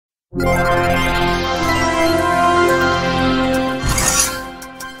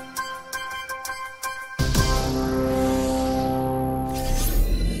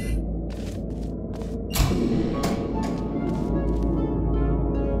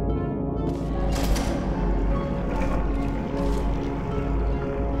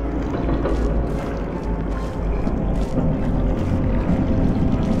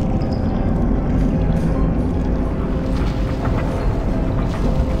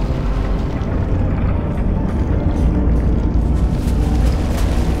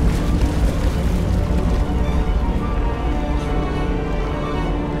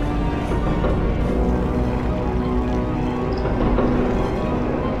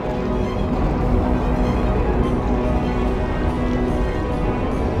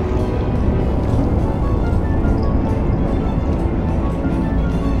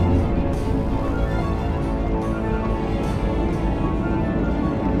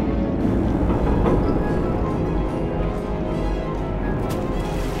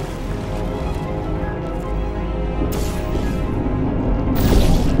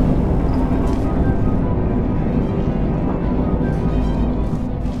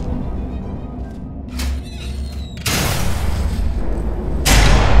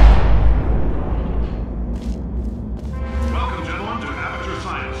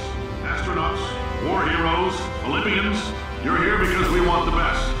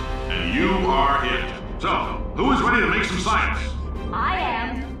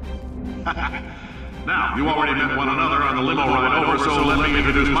Now, you already met one another on the limo ride over, so let me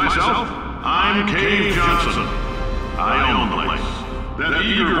introduce myself. I'm Cave Johnson. I own the place. That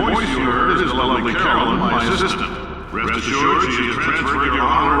eager voice you heard is the lovely Carolyn, my assistant. Rest assured, she has transferred your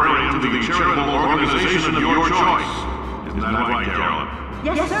honorarium to the charitable organization of your choice. Isn't that right, Carolyn?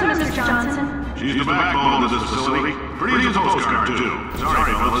 Yes, sir, Mr. Johnson. She's the backbone of this facility. Pretty as a postcard, too.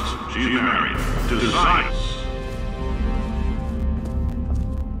 Sorry, fellas. She's married. To science.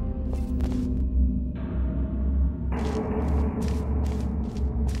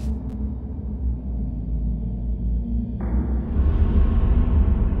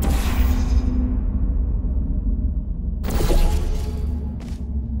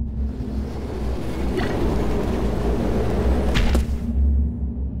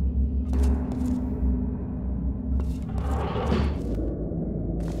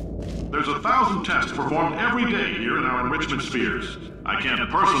 There's 1,000 tests performed every day here in our enrichment spheres. I can't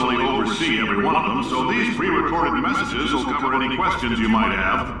personally oversee every one of them, so these pre-recorded messages will cover any questions you might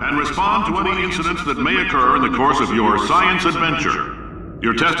have and respond to any incidents that may occur in the course of your science adventure.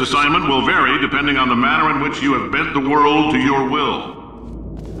 Your test assignment will vary depending on the manner in which you have bent the world to your will.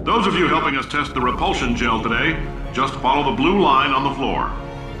 Those of you helping us test the repulsion gel today, just follow the blue line on the floor.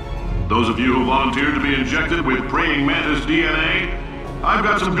 Those of you who volunteered to be injected with praying mantis DNA, I've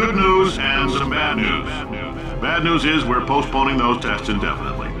got some good news and some bad news. Bad news is we're postponing those tests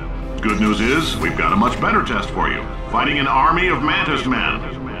indefinitely. Good news is we've got a much better test for you. Fighting an army of mantis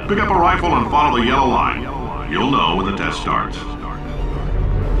men. Pick up a rifle and follow the yellow line. You'll know when the test starts.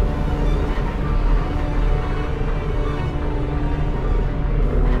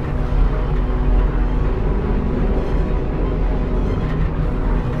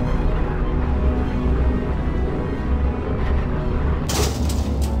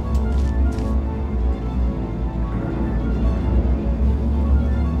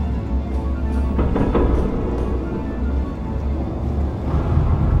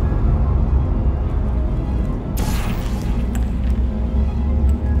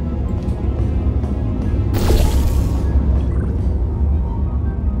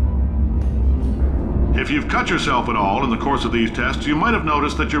 If you've cut yourself at all in the course of these tests, you might have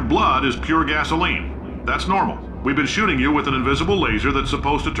noticed that your blood is pure gasoline. That's normal. We've been shooting you with an invisible laser that's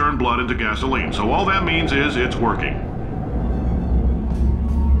supposed to turn blood into gasoline, so all that means is it's working.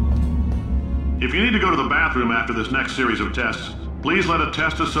 If you need to go to the bathroom after this next series of tests, please let a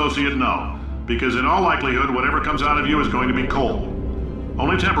test associate know, because in all likelihood, whatever comes out of you is going to be cold.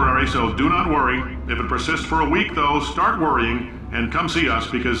 Only temporary, so do not worry. If it persists for a week, though, start worrying and come see us,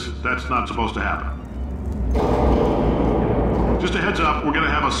 because that's not supposed to happen. Just a heads up, we're going to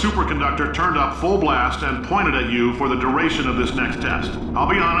have a superconductor turned up full blast and pointed at you for the duration of this next test. I'll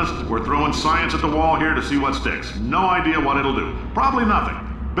be honest, we're throwing science at the wall here to see what sticks. No idea what it'll do. Probably nothing.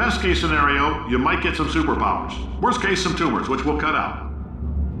 Best case scenario, you might get some superpowers. Worst case, some tumors, which we'll cut out.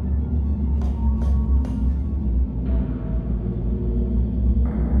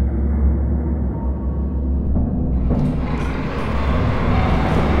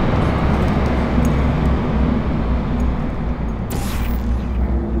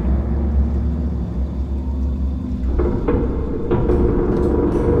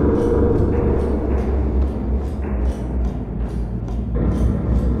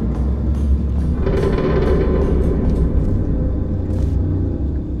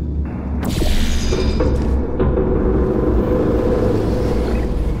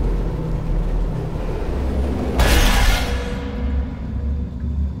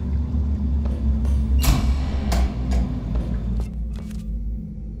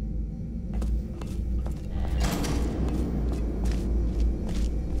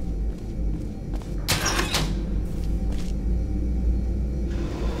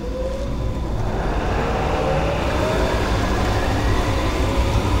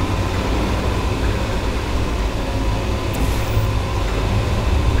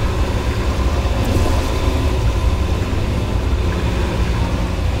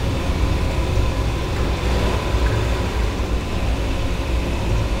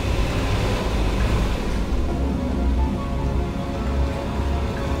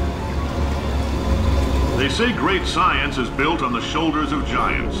 say great science is built on the shoulders of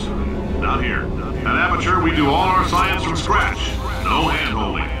giants. Not here. At Aperture, we do all our science from scratch. No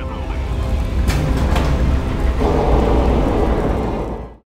hand-holding.